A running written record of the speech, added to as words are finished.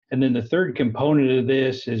And then the third component of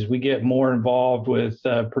this is we get more involved with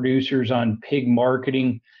producers on pig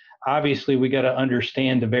marketing. Obviously, we got to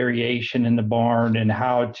understand the variation in the barn and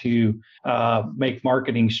how to make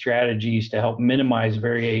marketing strategies to help minimize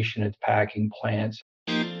variation at the packing plants.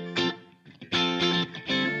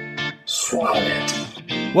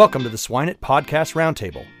 Swine. Welcome to the Swine It Podcast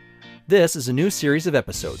Roundtable. This is a new series of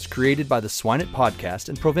episodes created by the Swine It Podcast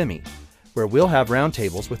and Provimi, where we'll have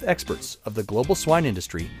roundtables with experts of the global swine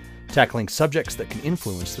industry tackling subjects that can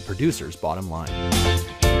influence the producer's bottom line.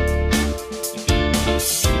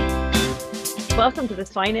 Welcome to the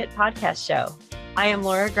Swine It Podcast Show. I am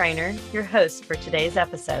Laura Greiner, your host for today's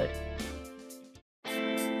episode.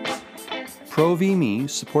 Provimi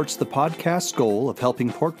supports the podcast's goal of helping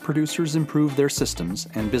pork producers improve their systems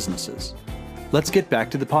and businesses. Let's get back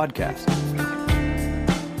to the podcast.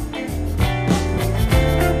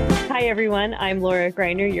 Hi, everyone. I'm Laura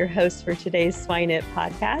Greiner, your host for today's Swine It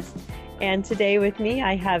Podcast. And today with me,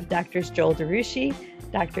 I have Drs. Joel DeRuschi,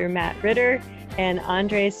 Dr. Matt Ritter, and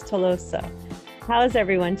Andres Tolosa. How is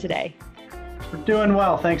everyone today? We're doing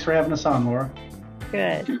well. Thanks for having us on, Laura.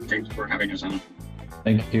 Good. Thanks for having us on.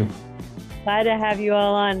 Thank you. Glad to have you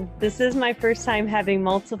all on. This is my first time having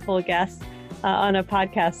multiple guests on a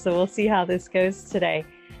podcast, so we'll see how this goes today.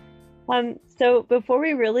 So before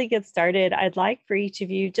we really get started, I'd like for each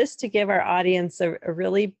of you just to give our audience a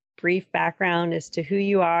really brief background as to who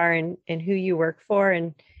you are and who you work for,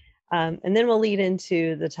 and then we'll lead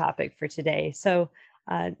into the topic for today. So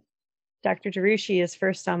Dr. DeRuschi is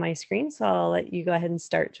first on my screen, so I'll let you go ahead and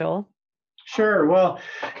start, Joel. Sure. Well,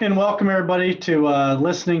 and welcome everybody to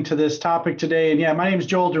listening to this topic today. And yeah, my name is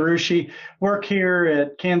Joel DeRuschi. Work here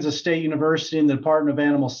at Kansas State University in the Department of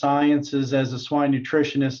Animal Sciences as a swine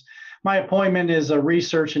nutritionist. My appointment is a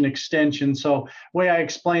research and extension. So the way I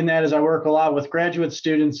explain that is I work a lot with graduate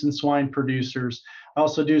students and swine producers. I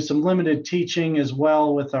also do some limited teaching as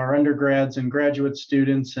well with our undergrads and graduate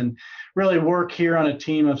students, and really work here on a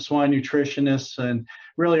team of swine nutritionists. And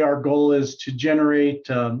really our goal is to generate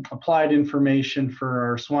applied information for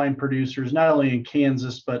our swine producers, not only in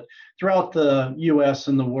Kansas, but throughout the U.S.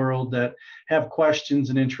 and the world that have questions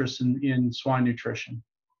and interests in swine nutrition.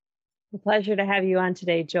 A pleasure to have you on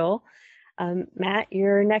today, Joel. Matt,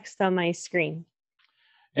 you're next on my screen.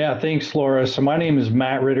 Yeah, thanks, Laura. So my name is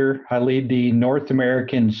Matt Ritter. I lead the North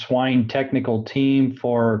American Swine Technical Team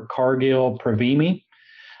for Cargill Provimi.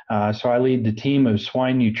 So I lead the team of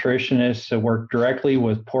swine nutritionists that work directly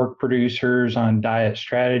with pork producers on diet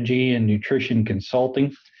strategy and nutrition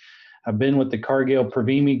consulting. I've been with the Cargill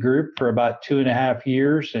Provimi group for about 2.5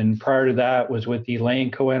 years, and prior to that was with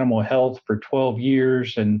Elanco Animal Health for 12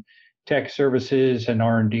 years and tech services and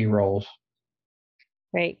R&D roles.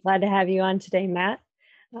 Great. Glad to have you on today, Matt.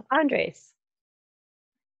 Andres.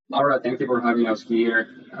 Laura, thank you for having us here.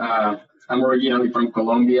 I'm originally from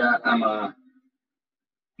Colombia. I'm a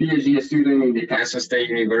PhD student in the Kansas State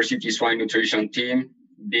University Swine Nutrition team.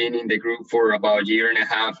 Been in the group for about 1.5 years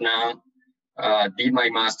now. Did my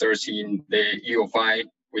master's in the UFI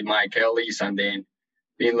with Mike Ellis, and then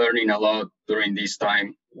been learning a lot during this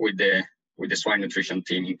time with the swine nutrition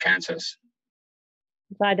team in Kansas.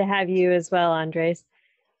 Glad to have you as well, Andres.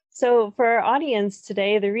 So for our audience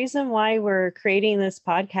today, the reason why we're creating this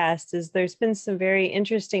podcast is there's been some very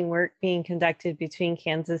interesting work being conducted between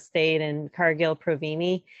Kansas State and Cargill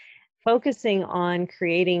Provimi, focusing on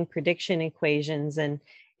creating prediction equations and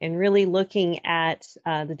really looking at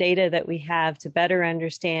the data that we have to better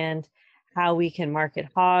understand how we can market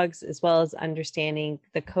hogs, as well as understanding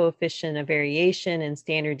the coefficient of variation and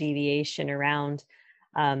standard deviation around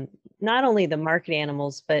not only the market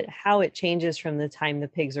animals, but how it changes from the time the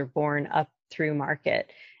pigs are born up through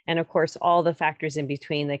market. And of course, all the factors in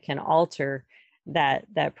between that can alter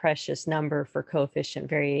that precious number for coefficient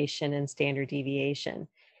variation and standard deviation.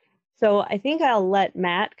 So I think I'll let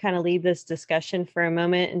Matt kind of lead this discussion for a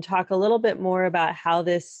moment and talk a little bit more about how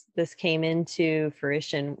this came into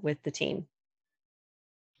fruition with the team.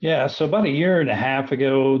 Yeah, so about 1.5 years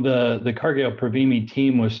ago, the Cargill Provimi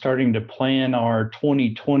team was starting to plan our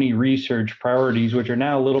 2020 research priorities, which are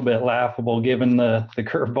now a little bit laughable given the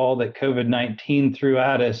curveball that COVID-19 threw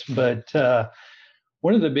at us. But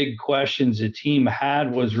one of the big questions the team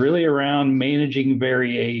had was really around managing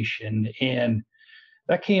variation. And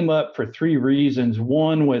that came up for 3 reasons.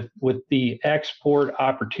 One, with the export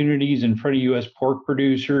opportunities in front of U.S. pork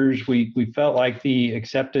producers, we felt like the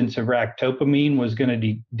acceptance of ractopamine was going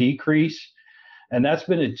to decrease. And that's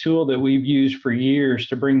been a tool that we've used for years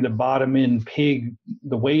to bring the bottom end pig,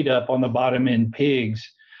 the weight up on the bottom end pigs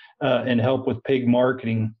and help with pig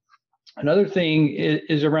marketing. Another thing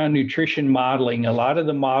is around nutrition modeling. A lot of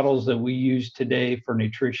the models that we use today for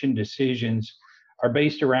nutrition decisions are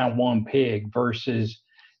based around one pig versus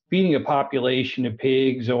feeding a population of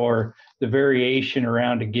pigs or the variation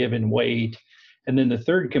around a given weight. And then the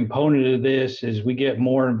third component of this is we get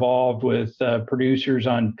more involved with producers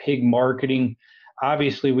on pig marketing.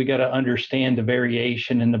 Obviously, we got to understand the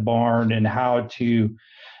variation in the barn and how to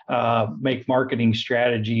make marketing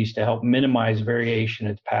strategies to help minimize variation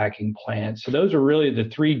at the packing plant. So those are really the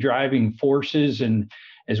three driving forces. And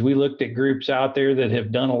as we looked at groups out there that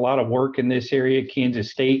have done a lot of work in this area,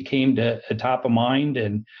 Kansas State came to top of mind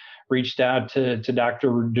and reached out to Dr.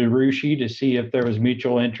 DeRushi to see if there was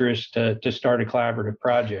mutual interest to start a collaborative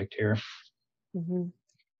project here. Mm-hmm.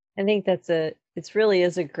 I think it's really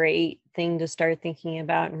is a great thing to start thinking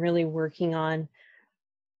about and really working on.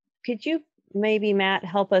 Could you maybe, Matt,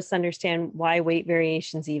 help us understand why weight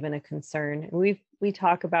variation is even a concern? We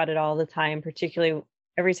talk about it all the time, particularly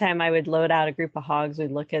every time I would load out a group of hogs,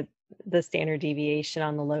 we'd look at the standard deviation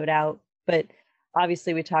on the loadout. But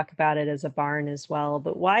obviously we talk about it as a barn as well.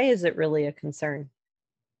 But why is it really a concern?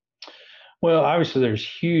 Well, obviously there's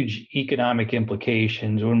huge economic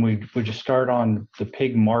implications when we just start on the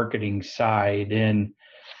pig marketing side. And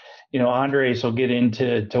Andres will get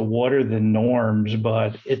into what are the norms,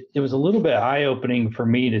 but it was a little bit eye-opening for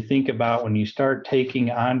me to think about when you start taking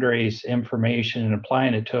Andres' information and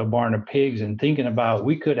applying it to a barn of pigs and thinking about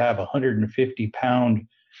we could have 150-pound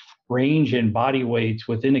range in body weights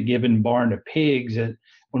within a given barn of pigs.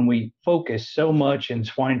 When we focus so much in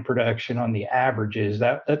swine production on the averages,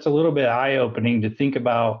 that's a little bit eye-opening to think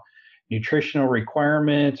about nutritional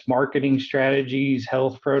requirements, marketing strategies,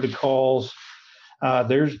 health protocols.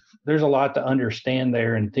 There's a lot to understand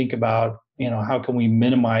there and think about, how can we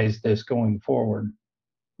minimize this going forward?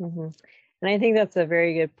 Mm-hmm. And I think that's a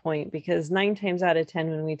very good point, because 9 times out of 10,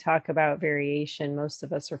 when we talk about variation, most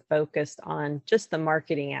of us are focused on just the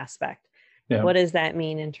marketing aspect. Yeah. What does that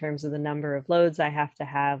mean in terms of the number of loads I have to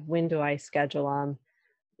have? When do I schedule them?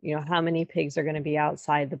 How many pigs are going to be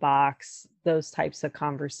outside the box? Those types of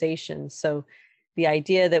conversations. So the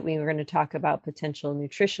idea that we were going to talk about potential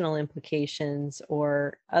nutritional implications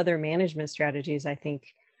or other management strategies, I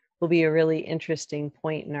think, will be a really interesting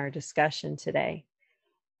point in our discussion today.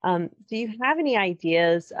 Do you have any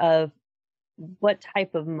ideas of what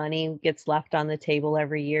type of money gets left on the table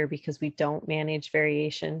every year because we don't manage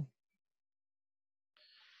variation?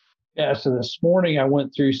 Yeah, so this morning I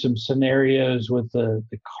went through some scenarios with the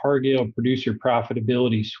Cargill Producer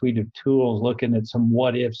Profitability Suite of tools, looking at some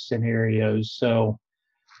what-if scenarios. So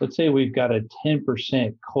let's say we've got a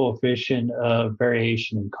 10% coefficient of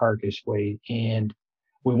variation in carcass weight, and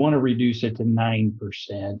we want to reduce it to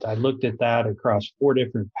 9%. I looked at that across 4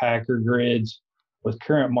 different packer grids with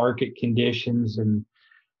current market conditions, and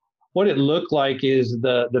what it looked like is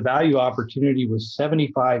the value opportunity was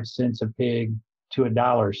 75 cents a pig to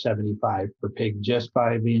 $1.75 per pig just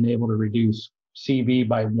by being able to reduce CV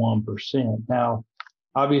by 1%. Now,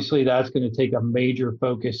 obviously, that's going to take a major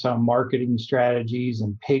focus on marketing strategies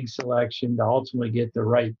and pig selection to ultimately get the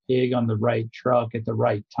right pig on the right truck at the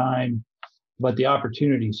right time. But the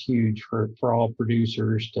opportunity is huge for all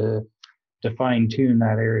producers to fine tune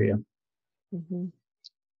that area. Mm-hmm.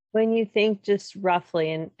 When you think just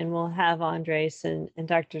roughly, and we'll have Andres and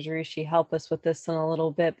Dr. DeRushi help us with this in a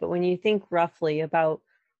little bit, but when you think roughly about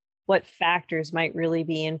what factors might really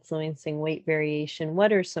be influencing weight variation,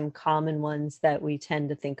 what are some common ones that we tend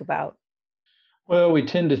to think about? Well, we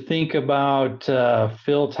tend to think about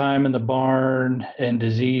fill time in the barn and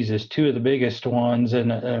disease as 2 of the biggest ones.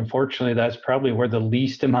 And unfortunately, that's probably where the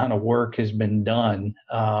least amount of work has been done.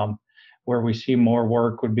 Where we see more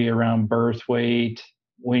work would be around birth weight,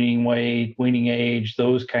 weaning age,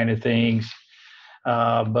 those kind of things.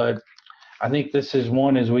 But I think this is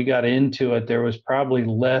one, as we got into it, there was probably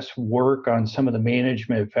less work on some of the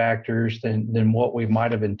management factors than what we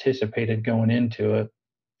might have anticipated going into it.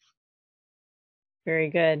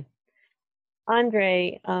 Very good.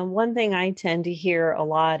 Andre, one thing I tend to hear a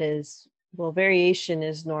lot is, well, variation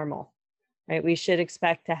is normal, right? We should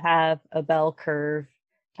expect to have a bell curve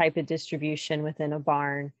type of distribution within a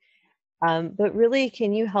barn. But really,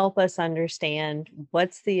 can you help us understand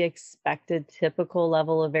what's the expected typical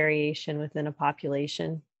level of variation within a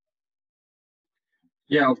population?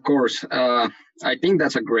 Yeah, of course. I think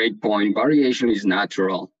that's a great point. Variation is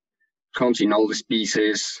natural. It comes in all the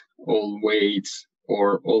species, all weights,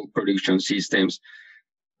 or all production systems,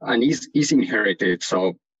 and is inherited.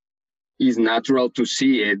 So it's natural to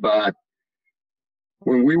see it. But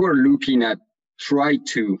when we were looking at try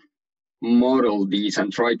to model this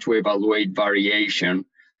and try to evaluate variation,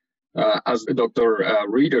 as Dr.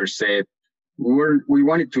 Reader said, we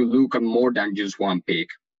wanted to look at more than just one pig,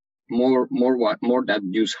 more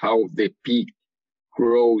than just how the pig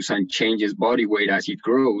grows and changes body weight as it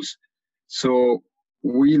grows. So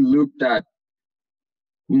we looked at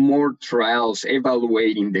more trials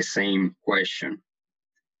evaluating the same question.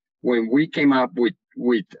 When we came up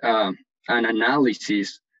with an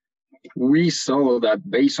analysis, we saw that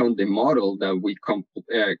based on the model that we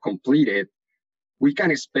completed, we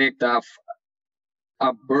can expect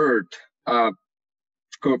a bird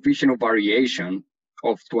coefficient of variation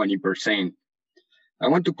of 20%. I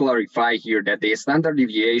want to clarify here that the standard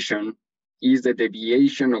deviation is the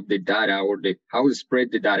deviation of the data, or how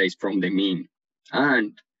spread the data is from the mean.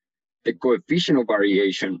 And the coefficient of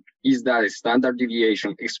variation is that standard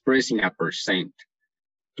deviation expressed in a percent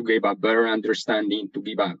to give a better understanding, to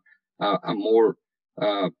give a more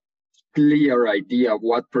clear idea of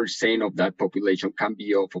what percent of that population can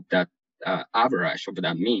be off of that average of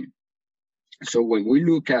that mean. So when we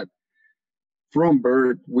look at from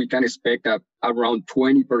birth, we can expect that around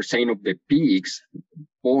 20% of the pigs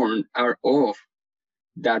born are off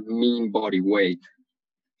that mean body weight.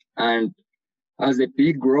 And as the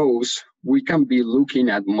pig grows, we can be looking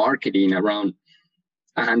at marketing around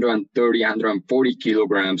 130, 140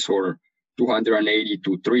 kilograms or 280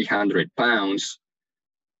 to 300 pounds.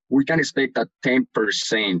 We can expect a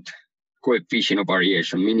 10% coefficient of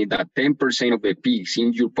variation, meaning that 10% of the pigs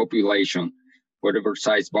in your population, whatever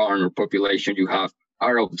size barn or population you have,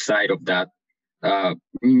 are outside of that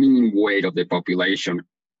mean weight of the population.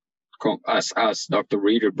 As Dr.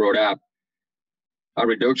 Reader brought up, a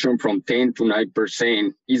reduction from 10 to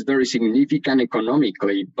 9% is very significant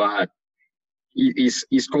economically, but it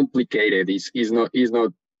is complicated. It's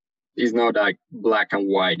not a black and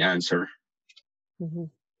white answer. Mm-hmm.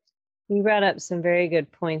 You brought up some very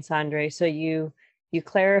good points, Andre. So you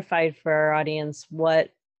clarified for our audience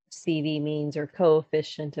what CV means, or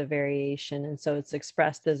coefficient of variation. And so it's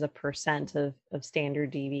expressed as a percent of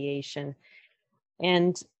standard deviation.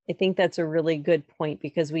 And I think that's a really good point,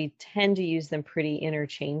 because we tend to use them pretty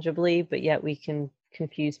interchangeably, but yet we can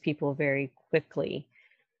confuse people very quickly.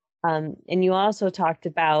 And you also talked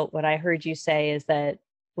about, what I heard you say is that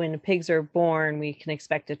when pigs are born, we can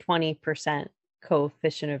expect a 20%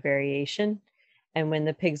 coefficient of variation. And when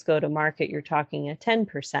the pigs go to market, you're talking a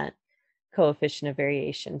 10% coefficient of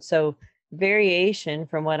variation. So variation,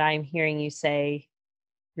 from what I'm hearing you say,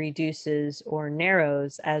 reduces or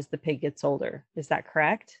narrows as the pig gets older. Is that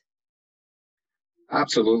correct?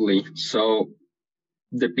 Absolutely. So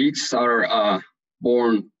the pigs are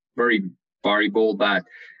born very variable, but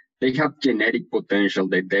they have genetic potential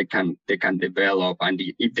that they can develop, and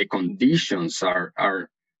if the conditions are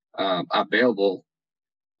available,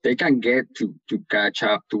 they can get to catch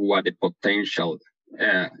up to what the potential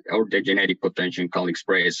or the genetic potential can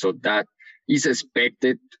express. So that is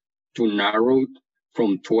expected to narrow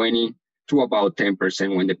from 20 to about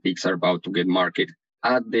 10% when the pigs are about to get marketed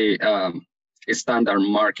at the standard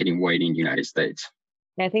marketing weight in the United States.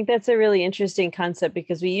 I think that's a really interesting concept,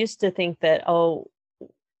 because we used to think that,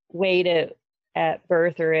 weight at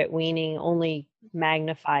birth or at weaning only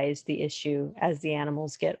magnifies the issue as the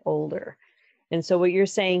animals get older. And so what you're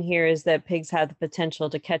saying here is that pigs have the potential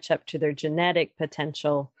to catch up to their genetic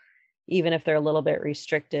potential, even if they're a little bit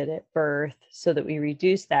restricted at birth, so that we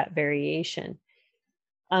reduce that variation.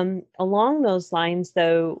 Along those lines,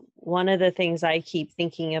 though, one of the things I keep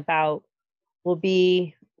thinking about will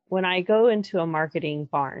be when I go into a marketing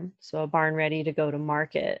barn, so a barn ready to go to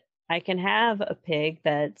market, I can have a pig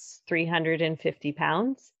that's 350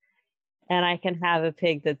 pounds, and I can have a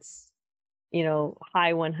pig that's,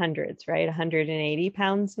 high 100s, right? 180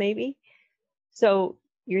 pounds maybe. So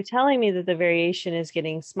you're telling me that the variation is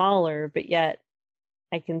getting smaller, but yet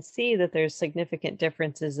I can see that there's significant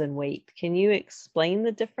differences in weight. Can you explain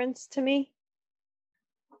the difference to me?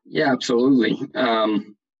 Yeah, absolutely.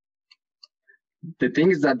 The thing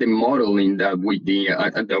is that the modeling that we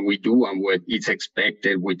do and what is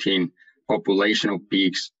expected within population of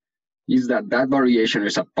pigs is that variation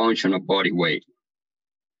is a function of body weight.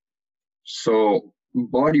 So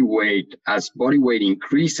as body weight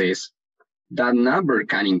increases, that number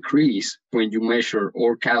can increase when you measure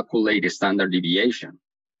or calculate the standard deviation,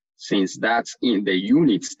 since that's in the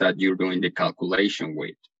units that you're doing the calculation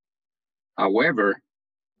with. However,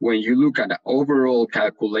 when you look at the overall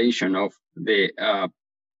calculation of the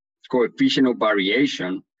coefficient of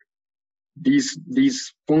variation, this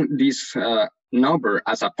number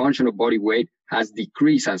as a function of body weight has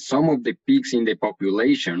decreased, and some of the pigs in the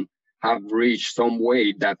population have reached some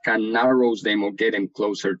weight that can narrow them or get them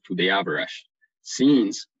closer to the average,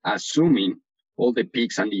 since assuming all the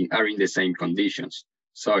pigs are in the same conditions,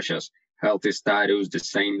 such as health status, the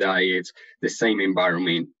same diets, the same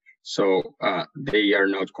environment. So they are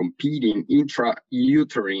not competing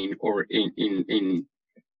intrauterine or in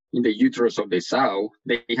the uterus of the sow.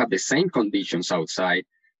 They have the same conditions outside.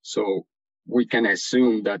 So we can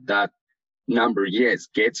assume that that number, yes,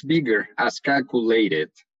 gets bigger as calculated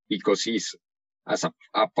because it's as a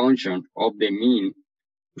function of the mean,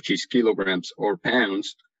 which is kilograms or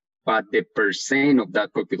pounds, but the percent of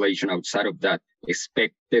that population outside of that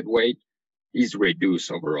expected weight is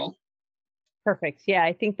reduced overall. Perfect. Yeah,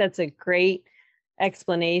 I think that's a great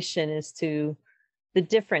explanation as to the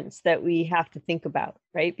difference that we have to think about,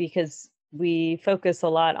 right? Because we focus a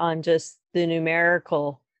lot on just the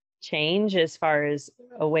numerical change as far as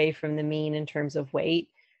away from the mean in terms of weight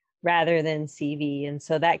rather than CV. And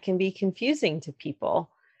so that can be confusing to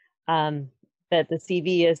people, that the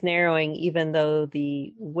CV is narrowing even though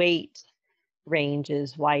the weight range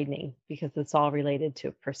is widening because it's all related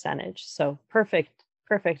to percentage. So perfect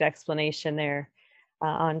explanation there,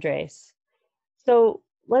 Andres. So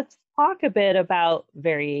let's talk a bit about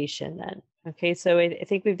variation then. Okay, so I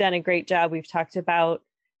think we've done a great job. We've talked about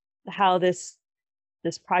how this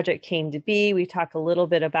project came to be. We talk a little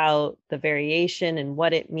bit about the variation and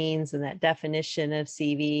what it means and that definition of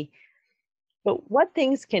CV. But what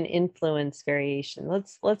things can influence variation?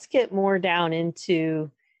 Let's get more down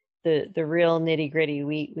into the real nitty-gritty.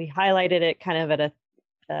 We highlighted it kind of at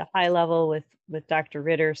a high level with Dr.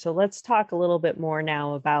 Ritter. So let's talk a little bit more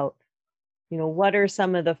now about, what are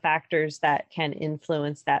some of the factors that can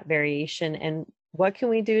influence that variation and what can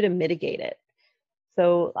we do to mitigate it?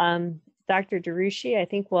 So Dr. DeRucci, I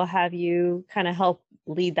think we'll have you kind of help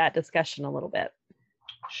lead that discussion a little bit.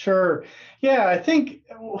 Sure. Yeah, I think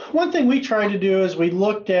one thing we tried to do is we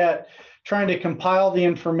looked at trying to compile the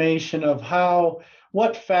information of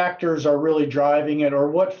what factors are really driving it or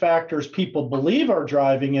what factors people believe are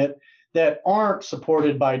driving it that aren't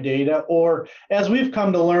supported by data, or as we've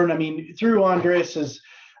come to learn, through Andres's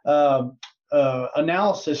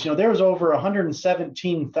analysis, there was over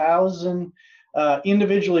 117,000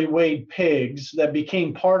 individually weighed pigs that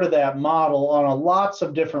became part of that model on lots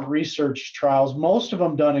of different research trials, most of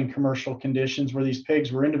them done in commercial conditions where these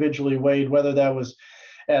pigs were individually weighed, whether that was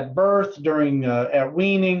at birth, at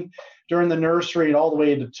weaning, during the nursery, and all the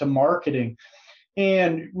way to marketing.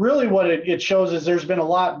 And really what it shows is there's been a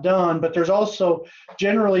lot done, but there's also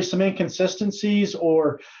generally some inconsistencies,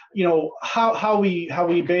 or how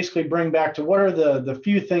we basically bring back to what are the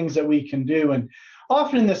few things that we can do. And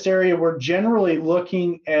often in this area, we're generally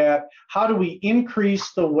looking at how do we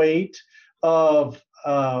increase the weight of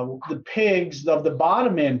the pigs, of the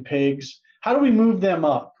bottom end pigs. How do we move them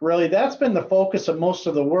up? Really, that's been the focus of most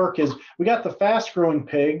of the work. Is we got the fast growing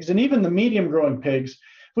pigs and even the medium growing pigs.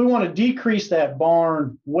 If we want to decrease that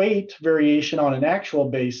barn weight variation on an actual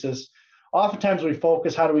basis, oftentimes we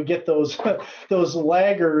focus how do we get those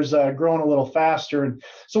laggers growing a little faster. And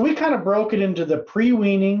so we kind of broke it into the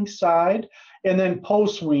pre-weaning side and then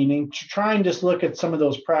post-weaning to try and just look at some of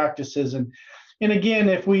those practices. And again,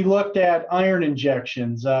 if we looked at iron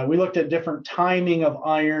injections, we looked at different timing of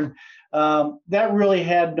iron, that really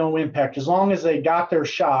had no impact. As long as they got their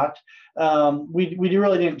shot, we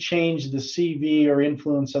really didn't change the CV or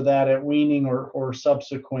influence of that at weaning or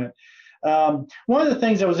subsequent. One of the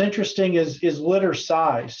things that was interesting is litter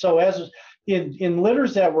size. So as in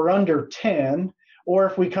litters that were under 10, or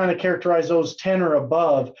if we kind of characterize those 10 or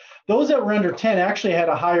above, those that were under 10 actually had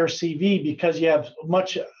a higher CV because you have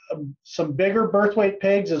some bigger birth weight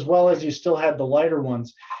pigs as well as you still had the lighter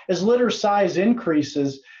ones. As litter size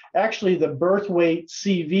increases, actually the birth weight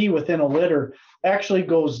CV within a litter actually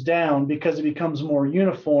goes down because it becomes more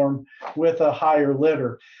uniform with a higher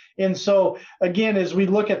litter. And so again, as we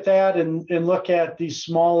look at that and look at these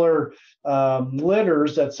smaller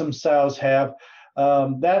litters that some sows have,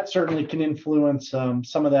 that certainly can influence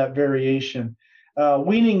some of that variation.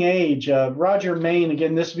 Weaning age, Roger Main,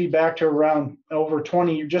 again, this would be back to around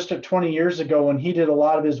just 20 years ago when he did a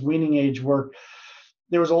lot of his weaning age work.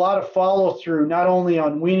 There was a lot of follow through, not only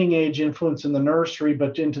on weaning age influence in the nursery,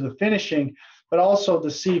 but into the finishing, but also the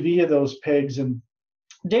CV of those pigs. And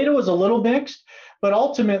data was a little mixed, but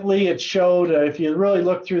ultimately it showed, if you really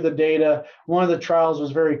look through the data, one of the trials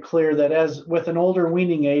was very clear that as with an older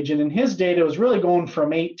weaning age, and in his data it was really going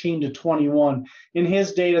from 18 to 21. In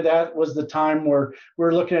his data, that was the time where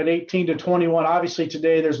we're looking at 18 to 21. Obviously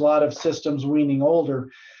today there's a lot of systems weaning older,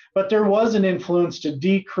 but there was an influence to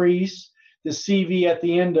decrease the CV at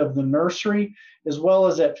the end of the nursery, as well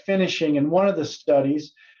as at finishing in one of the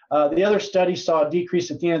studies. The other study saw a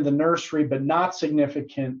decrease at the end of the nursery, but not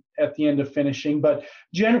significant at the end of finishing. But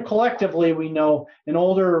collectively, we know an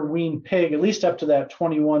older weaned pig, at least up to that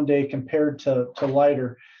 21 day compared to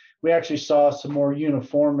lighter, we actually saw some more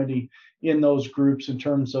uniformity in those groups in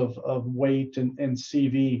terms of weight and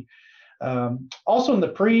CV. Also in the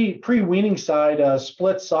pre-weaning side,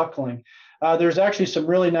 split suckling. There's actually some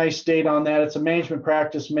really nice data on that. It's a management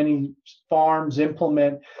practice many farms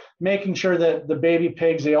implement, making sure that the baby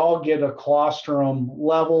pigs, they all get a colostrum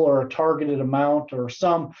level or a targeted amount, or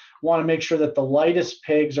some want to make sure that the lightest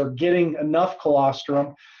pigs are getting enough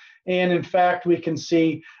colostrum. And in fact, we can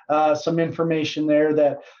see some information there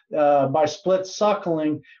that by split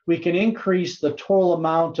suckling, we can increase the total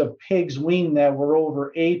amount of pigs weaned that were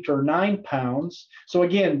over 8 or 9 pounds. So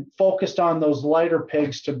again, focused on those lighter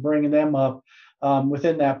pigs to bring them up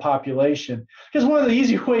within that population. Because one of the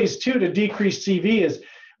easy ways too to decrease CV is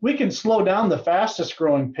we can slow down the fastest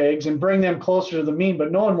growing pigs and bring them closer to the mean,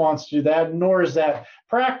 but no one wants to do that, nor is that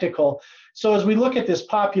practical. So as we look at this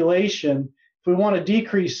population, if we want to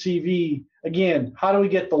decrease CV, again, how do we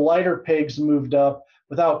get the lighter pigs moved up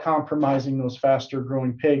without compromising those faster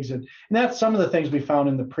growing pigs? And that's some of the things we found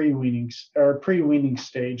in the pre-weaning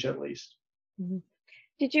stage, at least. Mm-hmm.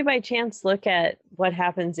 Did you by chance look at what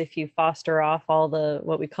happens if you foster off all the,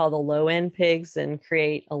 what we call the low end pigs, and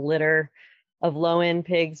create a litter of low end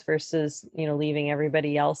pigs versus, leaving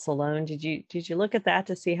everybody else alone? Did you look at that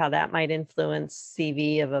to see how that might influence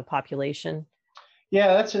CV of a population?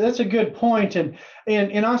 Yeah, that's a good point. And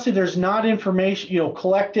honestly, there's not information,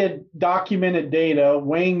 collected, documented data,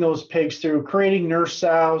 weighing those pigs through, creating nurse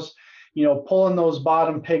sows, pulling those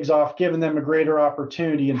bottom pigs off, giving them a greater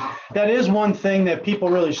opportunity. And that is one thing that people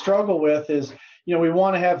really struggle with is, we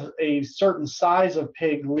want to have a certain size of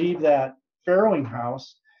pig leave that farrowing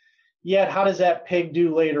house. Yet, how does that pig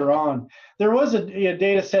do later on? There was a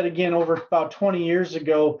data set, again, over about 20 years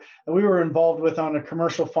ago that we were involved with on a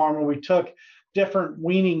commercial farm where we took different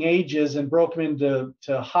weaning ages and broke them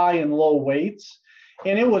into high and low weights.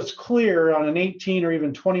 And it was clear on an 18 or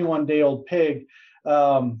even 21 day old pig,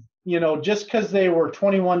 just because they were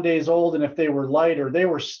 21 days old and if they were lighter, they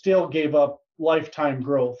were still gave up lifetime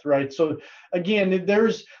growth, right? So again,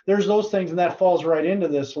 there's those things, and that falls right into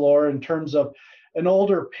this, Laura, in terms of an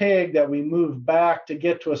older pig that we move back to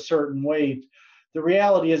get to a certain weight. The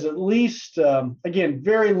reality is, at least, again,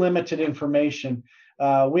 very limited information.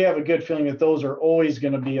 We have a good feeling that those are always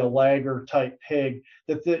going to be a lagger type pig,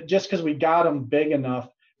 that just because we got them big enough,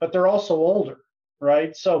 but they're also older,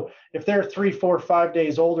 right? So if they're 3, 4, 5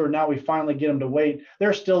 days older, now we finally get them to weight,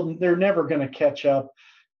 they're never going to catch up.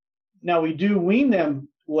 Now we do wean them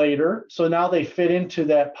later, so now they fit into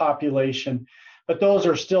that population, but those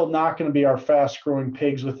are still not going to be our fast growing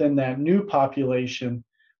pigs within that new population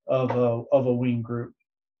of a wean group.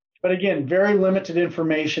 But again, very limited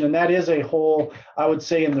information, and that is a hole, I would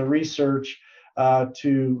say, in the research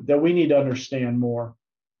that we need to understand more.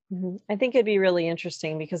 Mm-hmm. I think it'd be really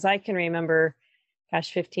interesting because I can remember,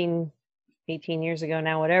 15, 18 years ago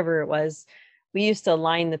now, whatever it was, we used to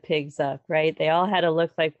line the pigs up, right? They all had to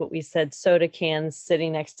look like what we said, soda cans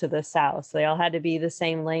sitting next to the sow. So they all had to be the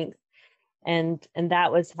same length. And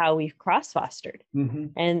that was how we cross fostered. Mm-hmm.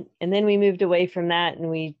 And then we moved away from that, and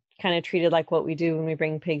we kind of treated like what we do when we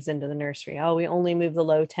bring pigs into the nursery. Oh, we only move the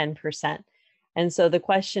low 10%. And so the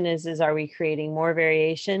question is are we creating more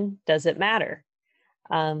variation? Does it matter?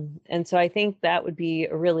 And so I think that would be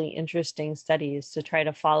a really interesting study, is to try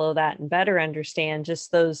to follow that and better understand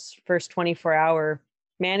just those first 24-hour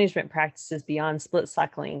management practices beyond split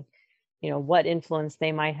suckling, what influence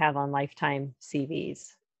they might have on lifetime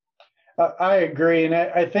CVs. I agree. And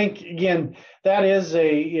I think, again, that is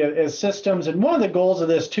as systems. And one of the goals of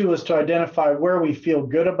this, too, is to identify where we feel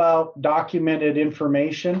good about documented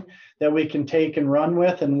information that we can take and run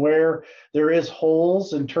with, and where there is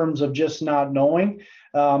holes in terms of just not knowing,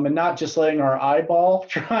 and not just letting our eyeball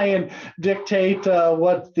try and dictate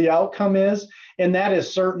what the outcome is. And that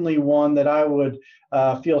is certainly one that I would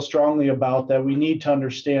feel strongly about, that we need to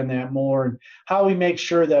understand that more, and how we make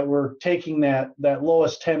sure that we're taking that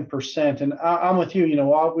lowest 10%. And I'm with you,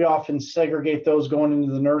 we often segregate those going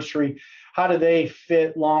into the nursery. How do they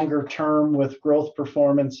fit longer term with growth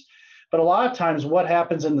performance? But a lot of times what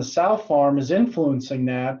happens in the sow farm is influencing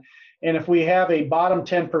that. And if we have a bottom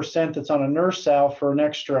 10% that's on a nurse sow for an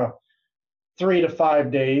extra 3 to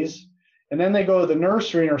 5 days, and then they go to the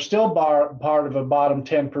nursery and are still part of a bottom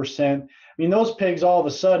 10%, I mean, those pigs all of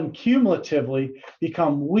a sudden cumulatively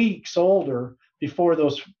become weeks older before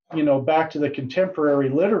those, back to the contemporary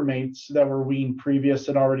litter mates that were weaned previous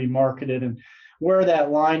and already marketed. And where that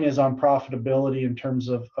line is on profitability in terms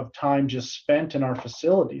of time just spent in our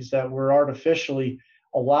facilities, that we're artificially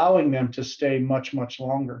allowing them to stay much, much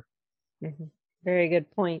longer. Mm-hmm. Very good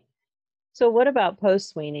point. So what about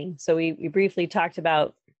post-weaning? So we briefly talked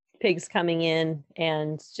about pigs coming in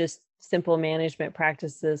and just simple management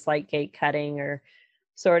practices like gate cutting or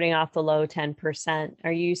sorting off the low 10%.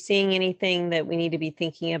 Are you seeing anything that we need to be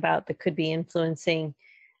thinking about that could be influencing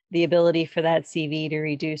the ability for that CV to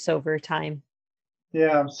reduce over time?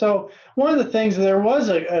 Yeah, so one of the things, there was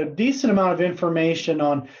a decent amount of information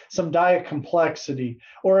on some diet complexity,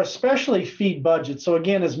 or especially feed budget. So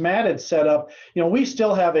again, as Matt had set up, we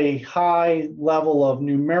still have a high level of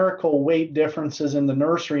numerical weight differences in the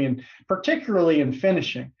nursery, and particularly in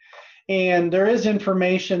finishing. And there is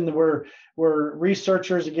information where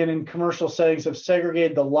researchers, again, in commercial settings, have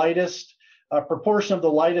segregated the lightest proportion of the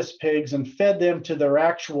lightest pigs and fed them to their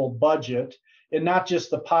actual budget, and not just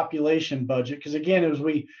the population budget. Because again, as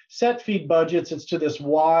we set feed budgets, it's to this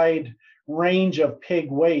wide range of pig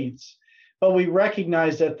weights. But we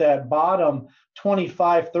recognize that bottom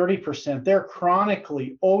 25, 30%, they're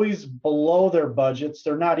chronically always below their budgets.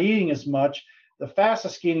 They're not eating as much. The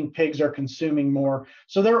fastest eating pigs are consuming more.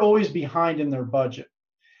 So they're always behind in their budget.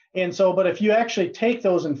 And so, but if you actually take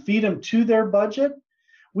those and feed them to their budget,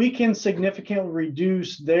 we can significantly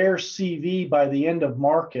reduce their CV by the end of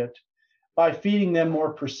market by feeding them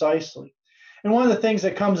more precisely. And one of the things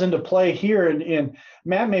that comes into play here, and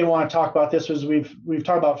Matt may want to talk about this, is we've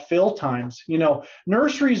talked about fill times.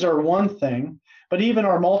 Nurseries are one thing, but even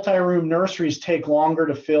our multi-room nurseries take longer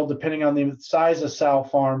to fill depending on the size of sow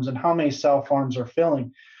farms and how many sow farms are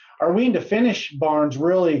filling. Our wean to finish barns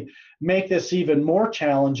really make this even more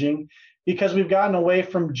challenging, because we've gotten away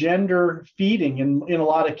from gender feeding in a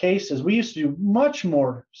lot of cases. We used to do much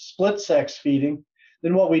more split sex feeding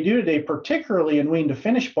than what we do today, particularly in wean to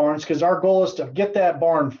finish barns, because our goal is to get that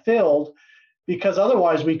barn filled, because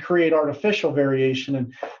otherwise we create artificial variation.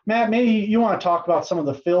 And Matt, maybe you want to talk about some of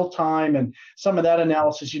the fill time and some of that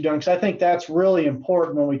analysis you've done, because I think that's really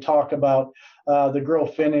important when we talk about the grow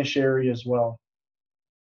finish area as well.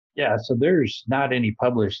 Yeah, so there's not any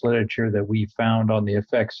published literature that we found on the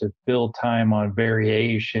effects of fill time on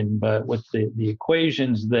variation, but with the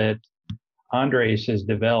equations that Andres has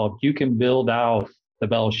developed, you can build out the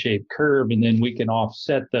bell-shaped curve, and then we can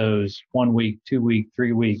offset those 1 week, 2 week,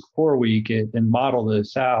 3 week, 4 week, and model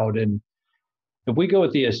this out. And if we go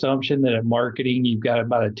with the assumption that at marketing, you've got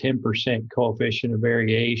about a 10% coefficient of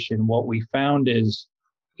variation, what we found is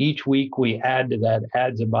each week we add to that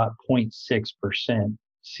adds about 0.6%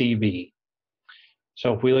 CV.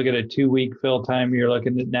 So if we look at a 2 week fill time, you're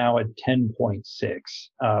looking at now a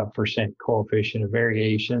 10.6% coefficient of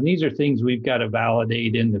variation. And these are things we've got to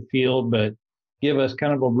validate in the field, but give us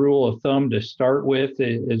kind of a rule of thumb to start with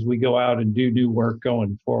as we go out and do new work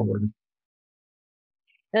going forward.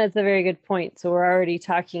 That's a very good point. So we're already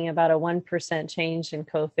talking about a 1% change in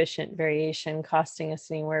coefficient variation costing us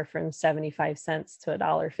anywhere from 75 cents to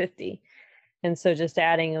 $1.50. And so just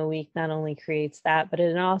adding a week not only creates that, but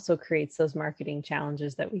it also creates those marketing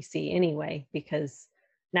challenges that we see anyway, because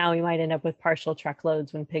now we might end up with partial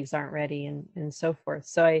truckloads when pigs aren't ready and so forth.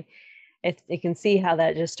 So I can see how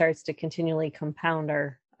that just starts to continually compound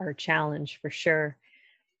our challenge for sure.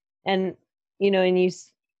 And,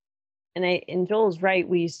 and Joel's right,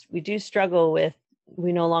 we do struggle with,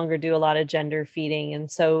 we no longer do a lot of gender feeding.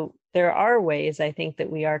 And so there are ways, I think,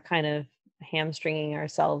 that we are kind of hamstringing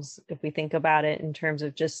ourselves if we think about it in terms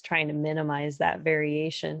of just trying to minimize that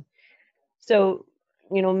variation. So,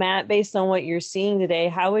 Matt, based on what you're seeing today,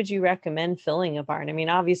 how would you recommend filling a barn? I mean,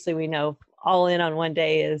 obviously we know all in on one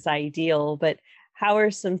day is ideal, but how are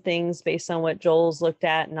some things based on what Joel's looked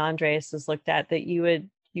at and Andres has looked at that you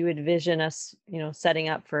would vision us, setting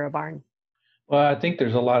up for a barn? Well, I think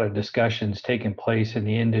there's a lot of discussions taking place in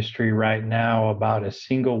the industry right now about a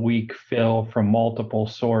single week fill from multiple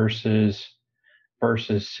sources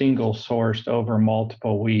versus single sourced over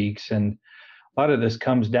multiple weeks. And a lot of this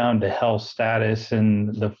comes down to health status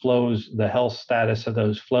and the health status of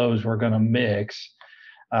those flows we're going to mix.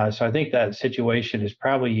 So I think that situation is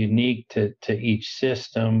probably unique to each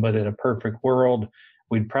system, but in a perfect world,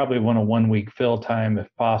 we'd probably want a 1 week fill time if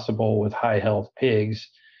possible with high health pigs.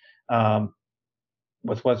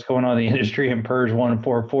 With what's going on in the industry in PERS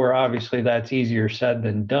 144, obviously that's easier said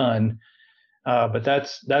than done. But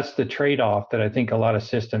that's the trade-off that I think a lot of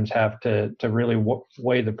systems have to really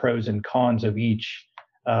weigh the pros and cons of each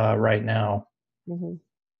right now. Mm-hmm.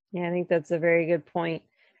 Yeah, I think that's a very good point.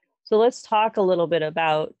 So let's talk a little bit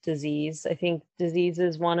about disease. I think disease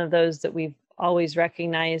is one of those that we've always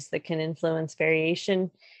recognized that can influence variation.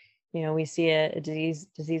 we see a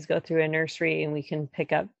disease go through a nursery, and we can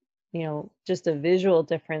pick up, just a visual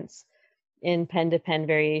difference in pen to pen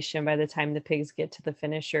variation by the time the pigs get to the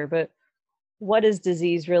finisher. But what does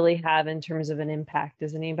disease really have in terms of an impact?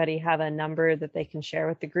 Does anybody have a number that they can share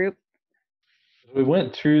with the group? We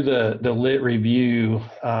went through the lit review.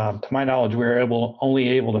 To my knowledge, we were only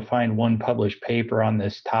able to find one published paper on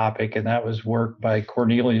this topic, and that was work by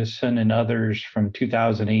Corneliuson and others from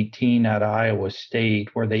 2018 out of Iowa State,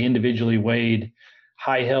 where they individually weighed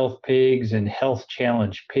high health pigs and health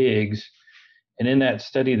challenge pigs. And in that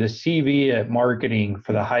study, the CV at marketing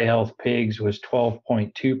for the high health pigs was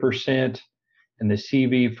 12.2%. And the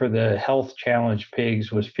CV for the health challenge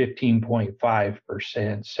pigs was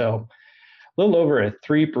 15.5%. So a little over a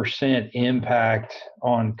 3% impact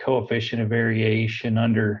on coefficient of variation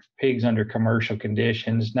under pigs under commercial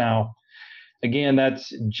conditions. Now, again,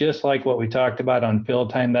 that's just like what we talked about on fill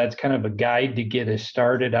time. That's kind of a guide to get us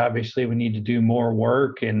started. Obviously, we need to do more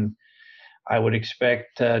work, and I would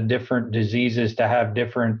expect different diseases to have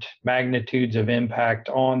different magnitudes of impact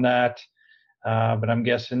on that. But I'm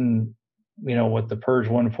guessing, with the PRRS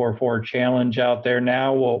 144 challenge out there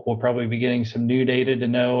now, we'll probably be getting some new data to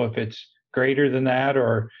know if it's greater than that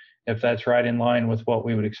or if that's right in line with what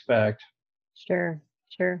we would expect. Sure.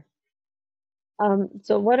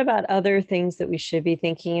 So what about other things that we should be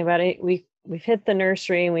thinking about? We've hit the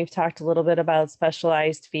nursery, and we've talked a little bit about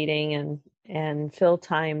specialized feeding and fill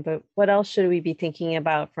time, but what else should we be thinking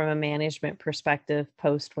about from a management perspective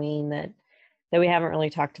post-wean that we haven't really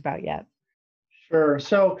talked about yet? Sure.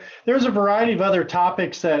 So there's a variety of other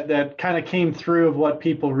topics that kind of came through of what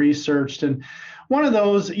people researched. And one of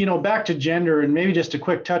those, back to gender, and maybe just a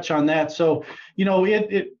quick touch on that. So,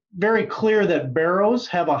 it very clear that barrows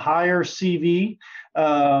have a higher CV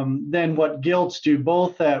than what gilts do,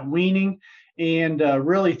 both at weaning and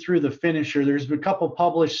really through the finisher. There's been a couple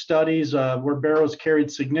published studies where barrows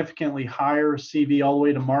carried significantly higher CV all the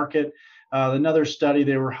way to market. Another study,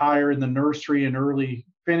 they were higher in the nursery and early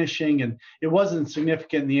finishing, and it wasn't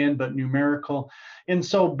significant in the end, but numerical. And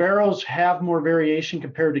so barrows have more variation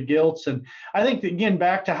compared to gilts. And I think that, again,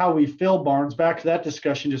 back to how we fill barns, back to that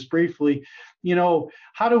discussion just briefly,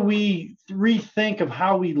 how do we rethink of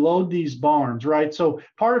how we load these barns, right? So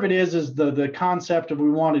part of it is the concept of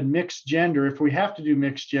we wanted mixed gender. If we have to do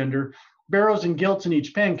mixed gender, barrows and gilts in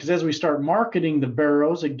each pen, because as we start marketing the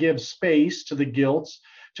barrows, it gives space to the gilts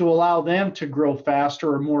to allow them to grow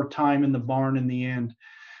faster or more time in the barn in the end.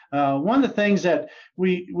 One of the things that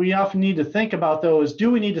we often need to think about, though, is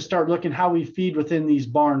do we need to start looking how we feed within these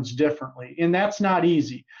barns differently? And that's not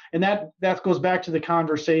easy. And that goes back to the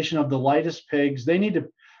conversation of the lightest pigs. They need to,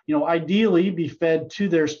 ideally be fed to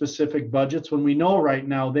their specific budgets when we know right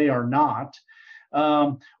now they are not.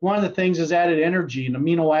 One of the things is added energy and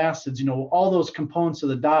amino acids, all those components of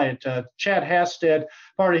the diet. Chad Hasted,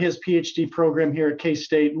 part of his PhD program here at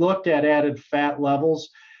K-State, looked at added fat levels,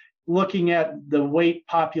 looking at the weight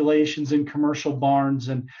populations in commercial barns.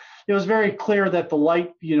 And it was very clear that the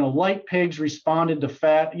light pigs responded to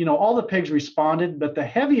fat. All the pigs responded, but the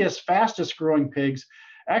heaviest, fastest growing pigs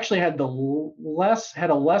actually had a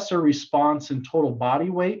lesser response in total body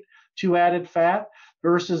weight to added fat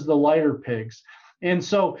versus the lighter pigs. And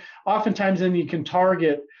so oftentimes then you can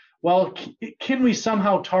target, well, can we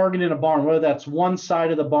somehow target in a barn, whether that's one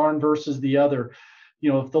side of the barn versus the other?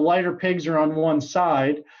 If the lighter pigs are on one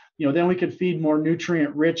side, then we could feed more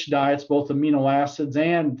nutrient-rich diets, both amino acids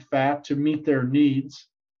and fat, to meet their needs.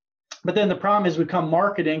 But then the problem is we come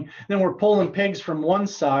marketing, then we're pulling pigs from one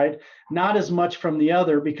side, not as much from the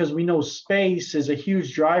other, because we know space is a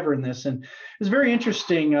huge driver in this. And it's very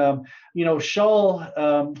interesting. Shull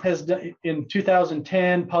has, in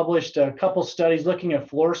 2010, published a couple studies looking at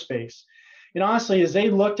floor space. And honestly, as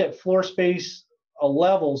they looked at floor space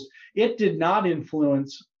levels, it did not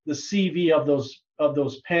influence the CV of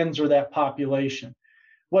those pens or that population.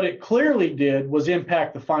 What it clearly did was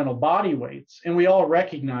impact the final body weights, and we all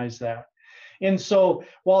recognize that. And so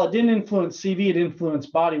while it didn't influence CV, it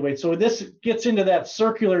influenced body weight. So this gets into that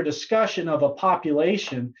circular discussion of a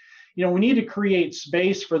population. We need to create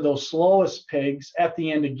space for those slowest pigs at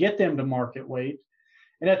the end to get them to market weight.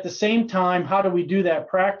 And at the same time, how do we do that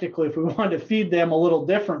practically if we want to feed them a little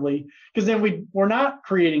differently? Because then we're not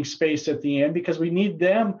creating space at the end because we need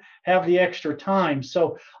them have the extra time.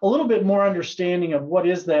 So a little bit more understanding of what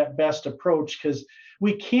is that best approach, because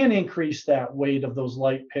we can increase that weight of those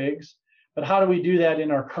light pigs, but how do we do that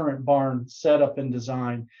in our current barn setup and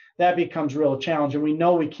design? That becomes real challenge. And we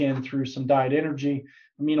know we can through some diet energy,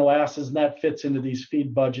 amino acids, and that fits into these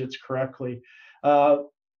feed budgets correctly.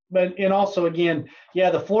 but and also again,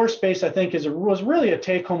 the floor space I think was really a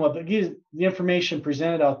take home of the information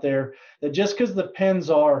presented out there, that just because the pens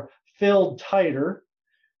are filled tighter,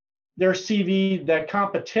 their CV, that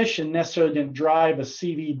competition necessarily didn't drive a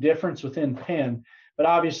CV difference within pen, but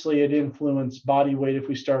obviously it influenced body weight if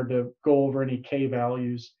we started to go over any K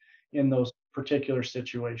values in those particular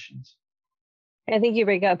situations. I think you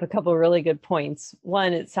bring up a couple of really good points.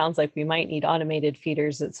 One, it sounds like we might need automated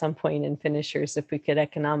feeders at some point in finishers if we could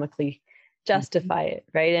economically justify it,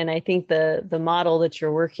 right? And I think the model that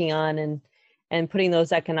you're working on and putting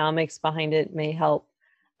those economics behind it may help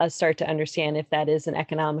us start to understand if that is an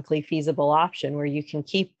economically feasible option, where you can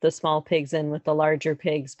keep the small pigs in with the larger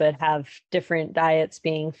pigs, but have different diets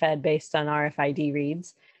being fed based on RFID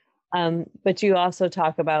reads. But you also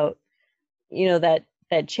talk about,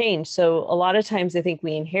 that change. So a lot of times I think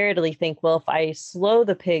we inherently think, well, if I slow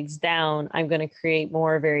the pigs down, I'm going to create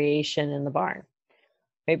more variation in the barn,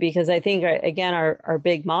 right? Because I think, again, our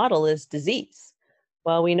big model is disease.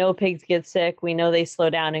 Well, we know pigs get sick. We know they slow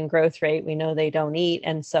down in growth rate. We know they don't eat.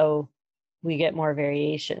 And so we get more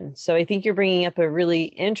variation. So I think you're bringing up a really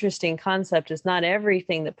interesting concept, is not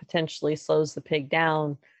everything that potentially slows the pig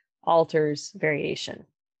down alters variation.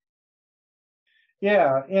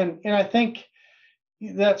 Yeah. And I think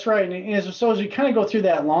that's right. And so as we kind of go through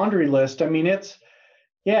that laundry list, I mean, it's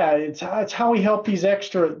how we help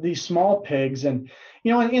these small pigs. And,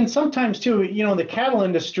 and sometimes too, the cattle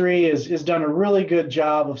industry is done a really good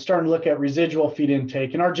job of starting to look at residual feed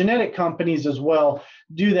intake, and our genetic companies as well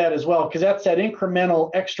do that as well, because that's that incremental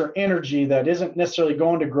extra energy that isn't necessarily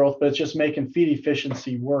going to growth, but it's just making feed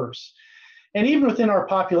efficiency worse. And even within our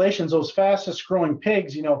populations, those fastest growing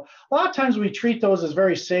pigs, a lot of times we treat those as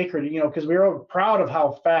very sacred, because we're proud of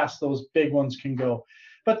how fast those big ones can go.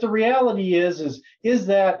 But the reality is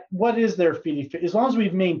that what is their feed? As long as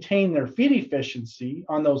we've maintained their feed efficiency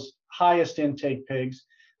on those highest intake pigs,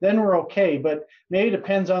 then we're okay. But maybe it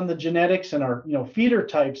depends on the genetics and our, feeder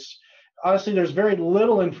types. Honestly, there's very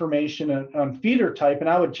little information on feeder type, and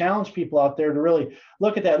I would challenge people out there to really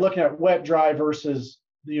look at that, looking at wet, dry versus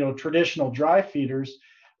traditional dry feeders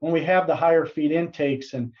when we have the higher feed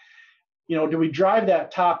intakes. And do we drive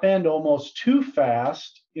that top end almost too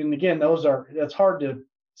fast? And again, that's hard to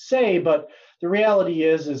say, but the reality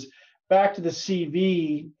is back to the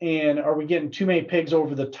CV, and are we getting too many pigs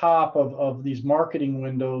over the top of these marketing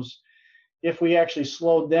windows? If we actually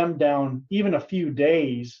slowed them down even a few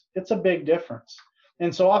days, it's a big difference.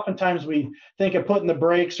 And so oftentimes we think of putting the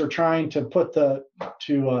brakes or trying to put the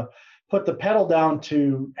pedal down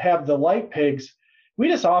to have the light pigs. We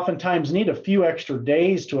just oftentimes need a few extra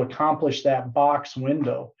days to accomplish that box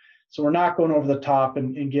window. So we're not going over the top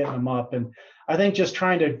and getting them up. And I think just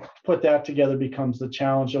trying to put that together becomes the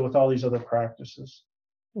challenge with all these other practices.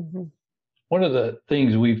 Mm-hmm. One of the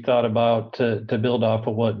things we've thought about to build off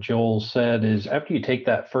of what Joel said is, after you take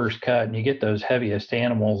that first cut and you get those heaviest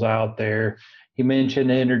animals out there, he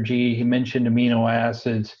mentioned energy, he mentioned amino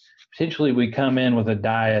acids. Potentially we come in with a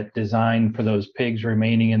diet designed for those pigs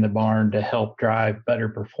remaining in the barn to help drive better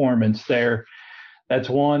performance there. That's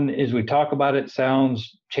one. As we talk about it,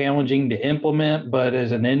 sounds challenging to implement, but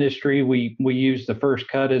as an industry, we use the first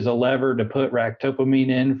cut as a lever to put ractopamine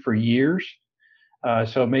in for years.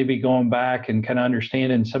 So maybe going back and kind of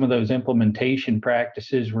understanding some of those implementation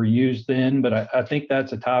practices were used then, but I think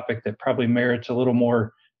that's a topic that probably merits a little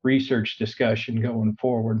more research discussion going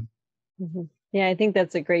forward. Mm-hmm. Yeah, I think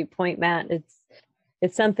that's a great point, Matt.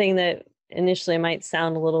 It's something that initially might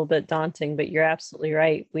sound a little bit daunting, but you're absolutely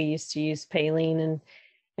right. We used to use Paline,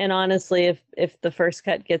 and honestly, if the first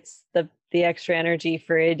cut gets the extra energy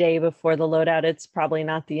for a day before the loadout, it's probably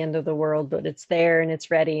not the end of the world, but it's there and it's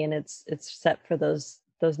ready and it's set for those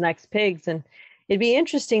next pigs. And it'd be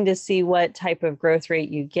interesting to see what type of growth rate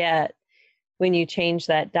you get when you change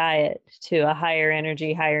that diet to a higher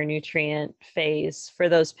energy, higher nutrient phase for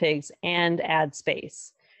those pigs and add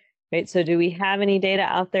space, right? So do we have any data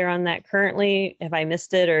out there on that currently? Have I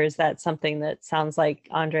missed it, or is that something that sounds like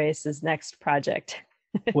Andres' next project?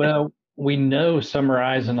 Well, we know,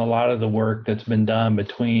 summarizing a lot of the work that's been done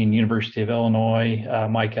between University of Illinois,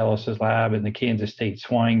 Mike Ellis's lab, and the Kansas State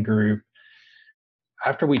Swine Group,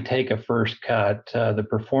 after we take a first cut, the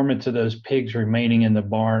performance of those pigs remaining in the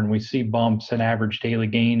barn, we see bumps in average daily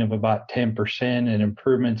gain of about 10% and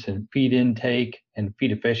improvements in feed intake and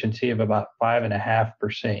feed efficiency of about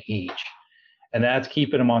 5.5% each. And that's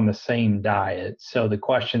keeping them on the same diet. So the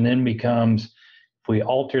question then becomes, if we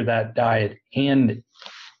alter that diet and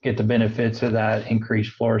get the benefits of that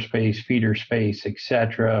increased floor space, feeder space, et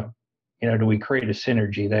cetera, do we create a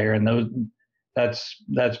synergy there? And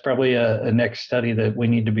that's probably a next study that we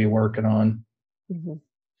need to be working on. Mm-hmm.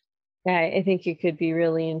 Yeah, I think it could be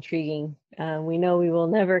really intriguing. We know we will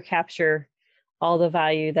never capture all the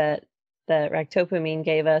value that ractopamine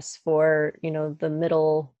gave us for, the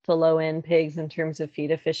middle to low end pigs in terms of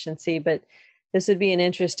feed efficiency, but this would be an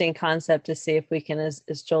interesting concept to see if we can, as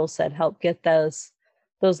Joel said, help get those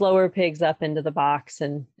lower pigs up into the box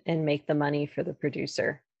and make the money for the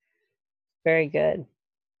producer. Very good.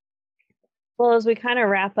 Well, as we kind of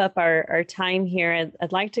wrap up our time here,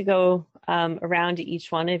 I'd like to go around to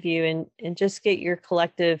each one of you and just get your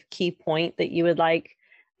collective key point that you would like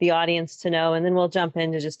the audience to know, and then we'll jump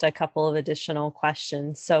into just a couple of additional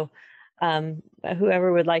questions. So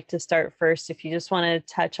whoever would like to start first, if you just want to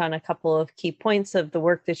touch on a couple of key points of the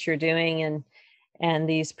work that you're doing and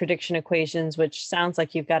these prediction equations, which sounds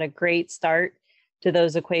like you've got a great start to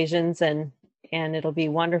those equations, and it'll be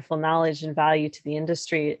wonderful knowledge and value to the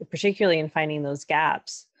industry, particularly in finding those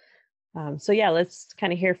gaps. So yeah, let's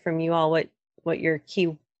kind of hear from you all what your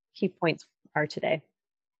key points are today.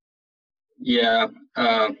 Yeah,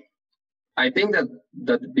 I think that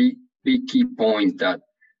the big key point that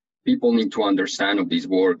people need to understand of this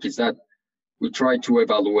work is that we try to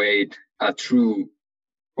evaluate a true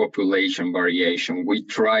population variation. We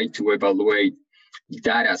try to evaluate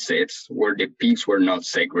data sets where the peaks were not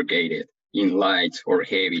segregated in lights or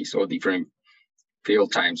heavies or different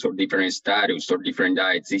field times or different status or different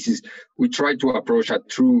diets. We try to approach a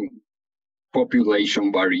true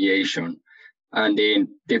population variation. And then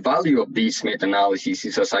the value of this meta-analysis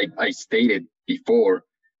is, as I stated before,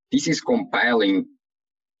 this is compiling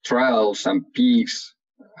trials and peaks,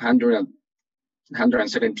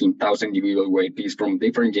 117,000 individual weight peaks from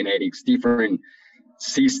different genetics, different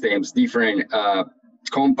systems, different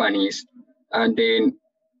companies. And then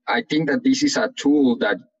I think that this is a tool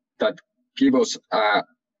that gives us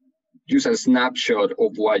just a snapshot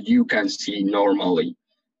of what you can see normally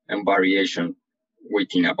and variation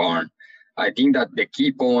within a barn. I think that the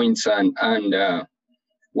key points and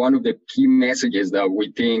one of the key messages that we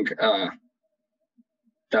think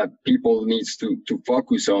that people needs to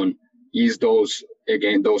focus on is those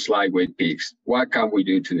lightweight pigs. What can we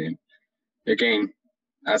do to them? Again,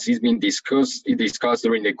 as it's been discussed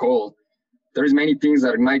during the call, there's many things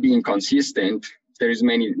that might be inconsistent. There's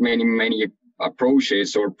many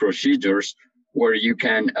approaches or procedures where you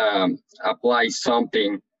can apply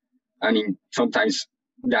something, and sometimes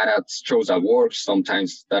data shows that works,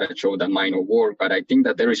 sometimes data shows that might not work. But I think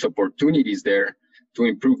that there is opportunities there to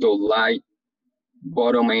improve the light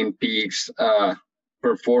bottom end peaks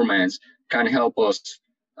performance, can help us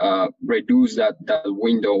reduce that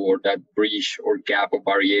window or that breach or gap of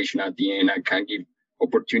variation at the end, and can give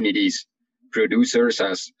opportunities producers,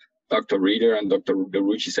 as Dr. Reeder and Dr.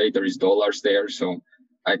 DeRucci say, there is dollars there. So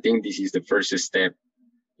I think this is the first step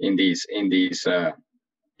in this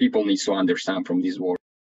people need to understand from this work.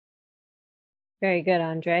 Very good,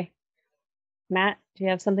 Andre. Matt, do you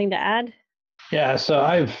have something to add? Yeah, so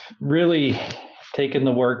I've really taken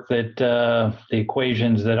the work that the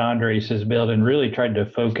equations that Andres has built and really tried to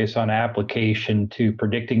focus on application to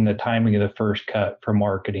predicting the timing of the first cut for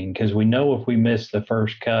marketing, because we know if we miss the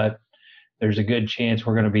first cut, there's a good chance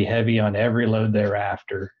we're going to be heavy on every load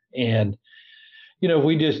thereafter. And if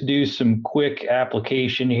we just do some quick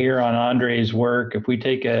application here on Andre's work, if we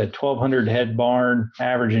take a 1,200 head barn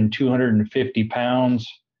averaging 250 pounds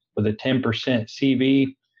with a 10%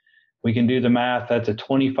 CV, we can do the math. That's a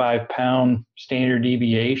 25-pound standard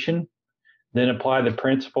deviation. Then apply the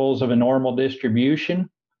principles of a normal distribution.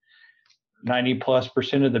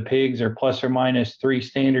 90+% of the pigs are plus or minus 3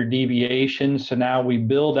 standard deviations. So now we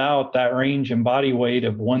build out that range in body weight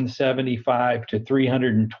of 175 to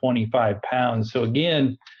 325 pounds. So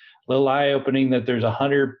again, a little eye-opening that there's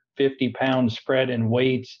 150-pound spread in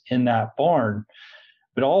weights in that barn.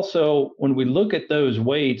 But also, when we look at those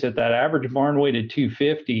weights at that average barn weight of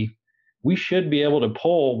 250, we should be able to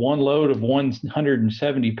pull one load of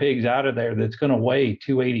 170 pigs out of there that's going to weigh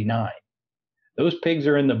 289. Those pigs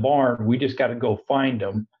are in the barn. We just got to go find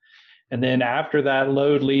them. And then after that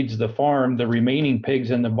load leaves the farm, the remaining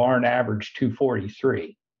pigs in the barn average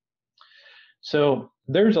 243. So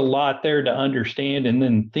there's a lot there to understand, and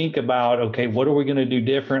then think about, okay, what are we going to do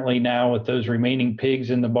differently now with those remaining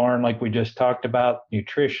pigs in the barn, like we just talked about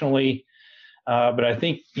nutritionally. But I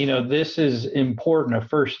think, this is important, a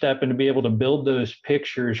first step, and to be able to build those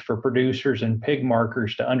pictures for producers and pig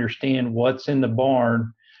markers to understand what's in the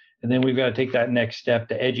barn. And then we've got to take that next step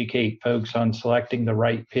to educate folks on selecting the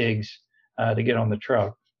right pigs to get on the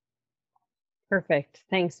truck. Perfect.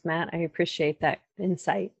 Thanks, Matt. I appreciate that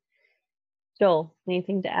insight. Joel,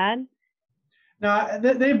 anything to add? Now,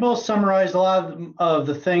 they both summarized a lot of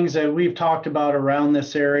the things that we've talked about around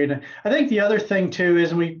this area. And I think the other thing too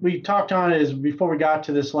is we talked on it is before we got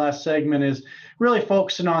to this last segment is really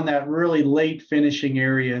focusing on that really late finishing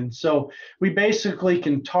area. And so we basically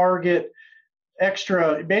can target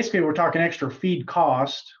basically we're talking extra feed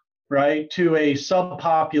cost, right, to a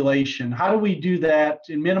subpopulation. How do we do that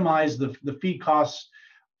and minimize the feed costs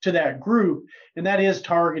to that group? And that is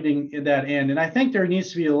targeting that end. And I think there needs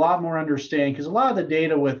to be a lot more understanding, because a lot of the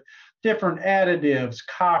data with different additives,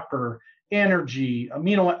 copper, energy,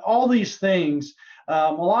 amino, all these things,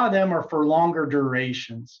 a lot of them are for longer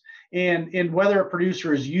durations. And whether a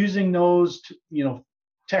producer is using those,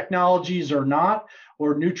 technologies or not,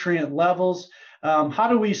 or nutrient levels, how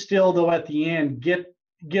do we still, though, at the end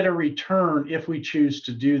get a return if we choose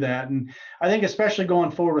to do that? And I think especially going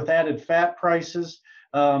forward with added fat prices,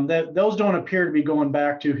 that those don't appear to be going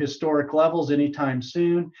back to historic levels anytime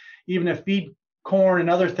soon. Even if feed corn and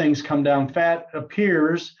other things come down, fat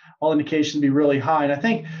appears, all indications to be really high. And I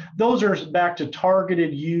think those are back to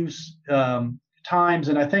targeted use times.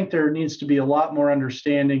 And I think there needs to be a lot more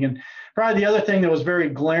understanding. And probably the other thing that was very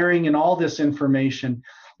glaring in all this information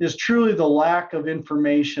is truly the lack of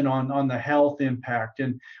information on the health impact.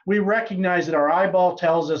 And we recognize that our eyeball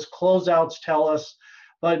tells us, closeouts tell us,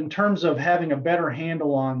 but in terms of having a better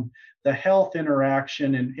handle on the health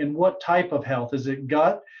interaction and what type of health, is it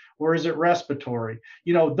gut or is it respiratory?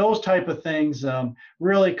 Those type of things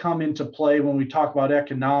really come into play when we talk about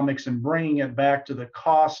economics and bringing it back to the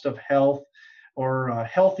cost of health or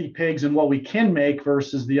healthy pigs and what we can make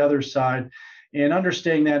versus the other side. And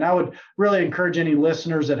understanding that, and I would really encourage any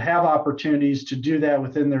listeners that have opportunities to do that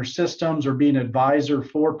within their systems or be an advisor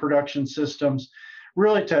for production systems,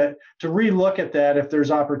 really to relook at that if there's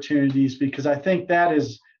opportunities, because I think that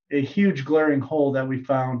is a huge glaring hole that we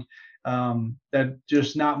found, that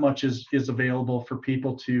just not much is available for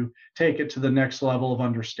people to take it to the next level of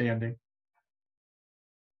understanding.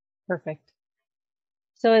 Perfect.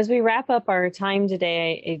 So as we wrap up our time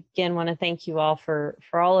today, I again want to thank you all for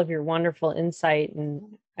all of your wonderful insight.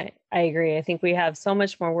 And I agree. I think we have so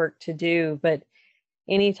much more work to do, but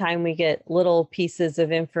anytime we get little pieces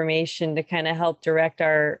of information to kind of help direct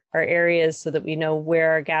our areas so that we know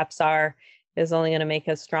where our gaps are is only going to make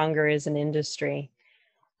us stronger as an industry.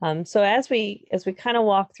 So as we kind of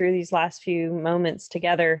walk through these last few moments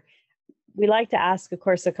together, we like to ask, of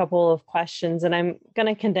course, a couple of questions, and I'm going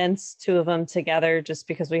to condense two of them together just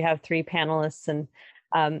because we have three panelists and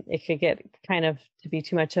it could get kind of to be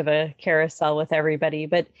too much of a carousel with everybody.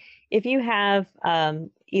 But if you have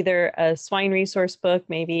either a swine resource book,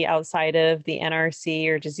 maybe outside of the NRC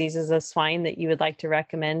or Diseases of Swine, that you would like to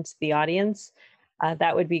recommend to the audience,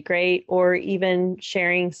 that would be great. Or even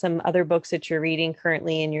sharing some other books that you're reading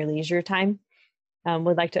currently in your leisure time.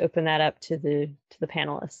 Would like to open that up to the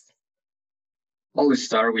panelists. I'll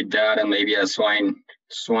start with that, and maybe a swine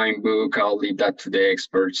book. I'll leave that to the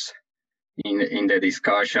experts in the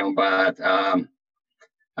discussion. But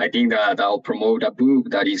I think that I'll promote a book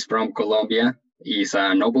that is from Colombia. It's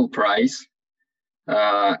a Nobel Prize.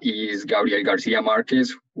 Is Gabriel Garcia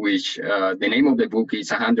Marquez, which the name of the book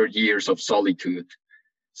is 100 Years of Solitude.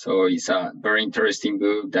 So it's a very interesting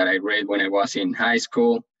book that I read when I was in high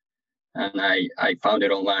school. And I found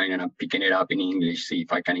it online, and I'm picking it up in English, see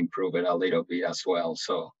if I can improve it a little bit as well.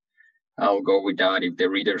 So I'll go with that. If the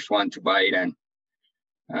readers want to buy it and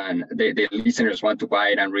the listeners want to buy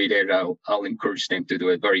it and read it, I'll encourage them to do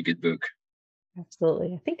it. Very good book.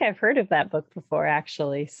 Absolutely. I think I've heard of that book before,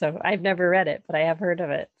 actually. So I've never read it, but I have heard of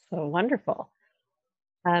it. So wonderful.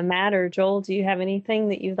 Matt or Joel, do you have anything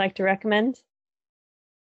that you'd like to recommend?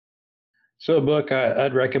 So a book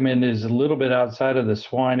I'd recommend is a little bit outside of the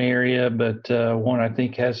swine area, but one I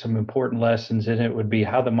think has some important lessons in it would be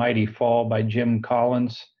How the Mighty Fall by Jim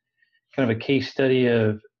Collins. Kind of a case study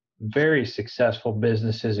of very successful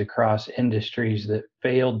businesses across industries that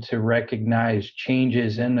failed to recognize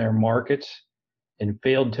changes in their markets and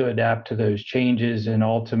failed to adapt to those changes and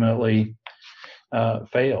ultimately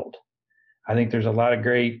failed. I think there's a lot of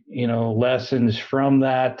great, lessons from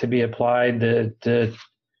that to be applied to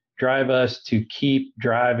drive us to keep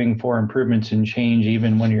driving for improvements and change,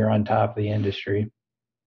 even when you're on top of the industry.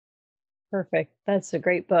 Perfect. That's a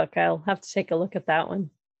great book. I'll have to take a look at that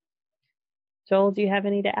one. Joel, do you have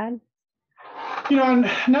any to add?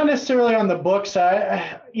 Not necessarily on the book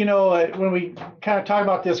side. When we kind of talk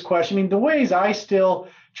about this question, the ways I still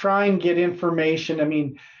try and get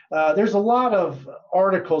information, there's a lot of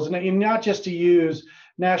articles, and not just to use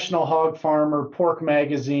National Hog Farm or Pork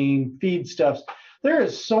Magazine, Feedstuffs. there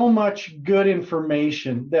is so much good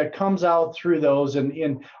information that comes out through those,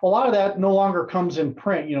 and a lot of that no longer comes in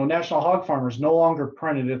print. National Hog Farmers no longer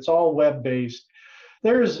printed; it's all web-based.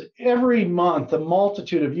 There's every month a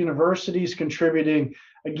multitude of universities contributing,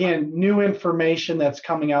 again, new information that's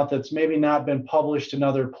coming out that's maybe not been published in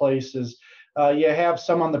other places. You have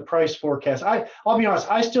some on the price forecast. I'll be honest,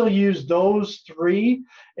 I still use those three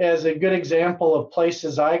as a good example of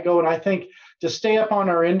places I go. And I think to stay up on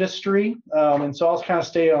our industry, and so I'll kind of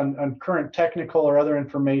stay on current technical or other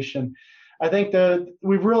information, I think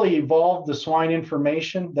we've really evolved the swine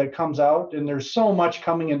information that comes out, and there's so much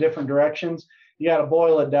coming in different directions. You got to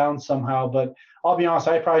boil it down somehow. But I'll be honest,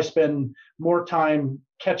 I probably spend more time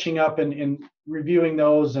catching up and reviewing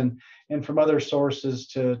those and from other sources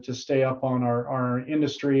to stay up on our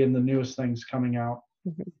industry and the newest things coming out.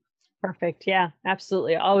 Perfect. Yeah,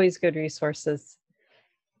 absolutely. Always good resources.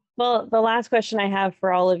 Well, the last question I have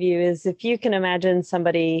for all of you is, if you can imagine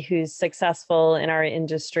somebody who's successful in our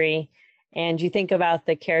industry and you think about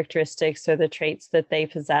the characteristics or the traits that they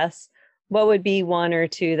possess, what would be one or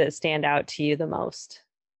two that stand out to you the most?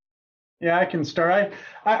 Yeah, I can start.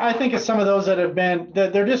 I think of some of those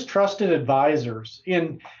they're just trusted advisors.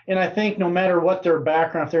 And I think no matter what their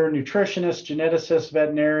background, if they're a nutritionist, geneticist,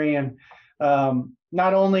 veterinarian,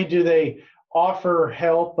 not only do they offer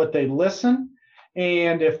help, but they listen.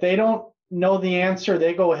 And if they don't know the answer,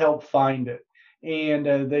 they go help find it. And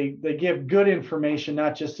they give good information,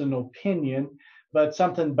 not just an opinion, but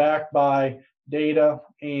something backed by data,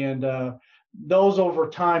 and those over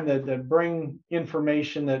time that bring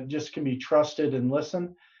information that just can be trusted and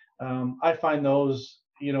listened. I find those,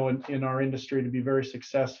 in our industry to be very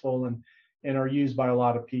successful and are used by a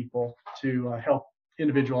lot of people to help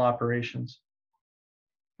individual operations.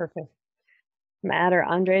 Perfect. Matt or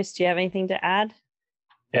Andres, do you have anything to add?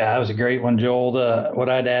 Yeah, that was a great one, Joel. What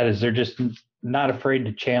I'd add is they're just not afraid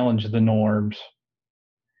to challenge the norms.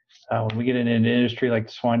 When we get into an industry like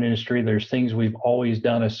the swine industry, there's things we've always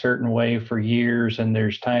done a certain way for years, and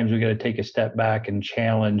there's times we got to take a step back and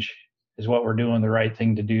challenge, is what we're doing the right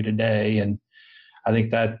thing to do today. And I think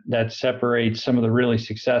that separates some of the really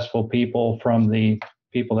successful people from the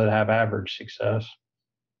people that have average success.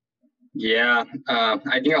 Yeah,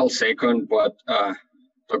 I think I'll second what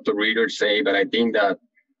Dr. Reeder say, but I think that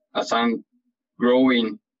as I'm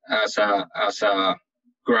growing as a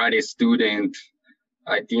graduate student,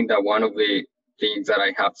 I think that one of the things that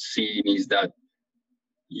I have seen is that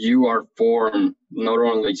you are formed not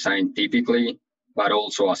only scientifically, but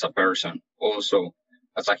also as a person, also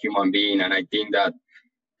as a human being. And I think that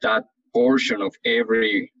portion of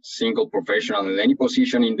every single professional in any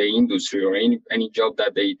position in the industry or any job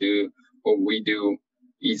that they do or we do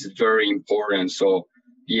is very important. So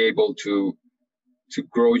be able to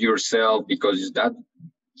grow yourself, because that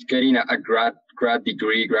getting a grad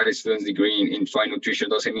student's degree in swine nutrition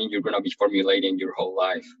doesn't mean you're going to be formulating your whole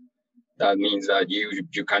life. That means that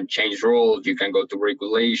you can change roles, you can go to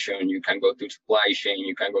regulation, you can go to supply chain,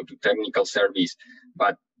 you can go to technical service.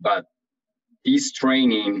 But this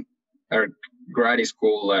training, or grad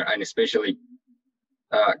school, and especially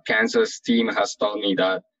Kansas team has taught me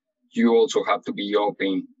that you also have to be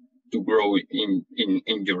open to grow in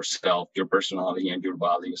yourself, your personality, and your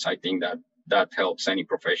values. I think that helps any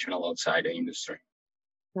professional outside the industry.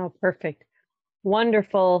 Oh, perfect.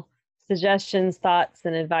 Wonderful suggestions, thoughts,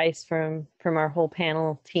 and advice from our whole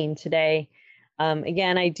panel team today.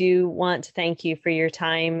 Again, I do want to thank you for your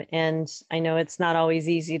time, and I know it's not always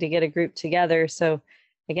easy to get a group together. So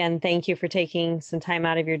again, thank you for taking some time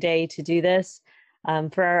out of your day to do this.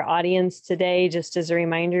 For our audience today, just as a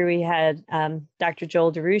reminder, we had Dr.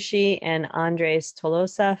 Joel DeRushi and Andres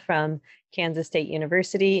Tolosa from Kansas State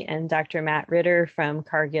University and Dr. Matt Ritter from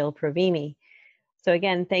Cargill Provimi. So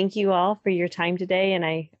again, thank you all for your time today, and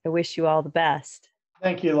I wish you all the best.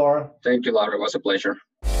 Thank you, Laura. Thank you, Laura. It was a pleasure.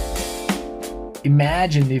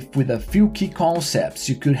 Imagine if with a few key concepts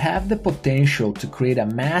you could have the potential to create a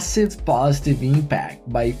massive positive impact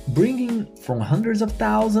by bringing from hundreds of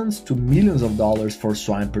thousands to millions of dollars for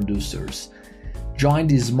swine producers. Join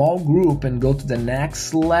this small group and go to the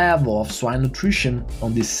next level of swine nutrition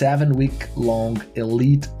on this 7-week-long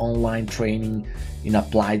elite online training in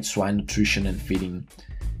applied swine nutrition and feeding.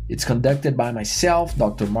 It's conducted by myself,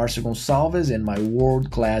 Dr. Marcio Gonçalves, and my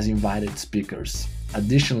world-class invited speakers.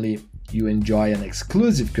 Additionally, you enjoy an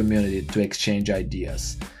exclusive community to exchange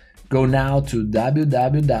ideas. Go now to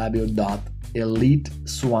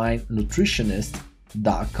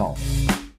www.eliteswinenutritionist.com.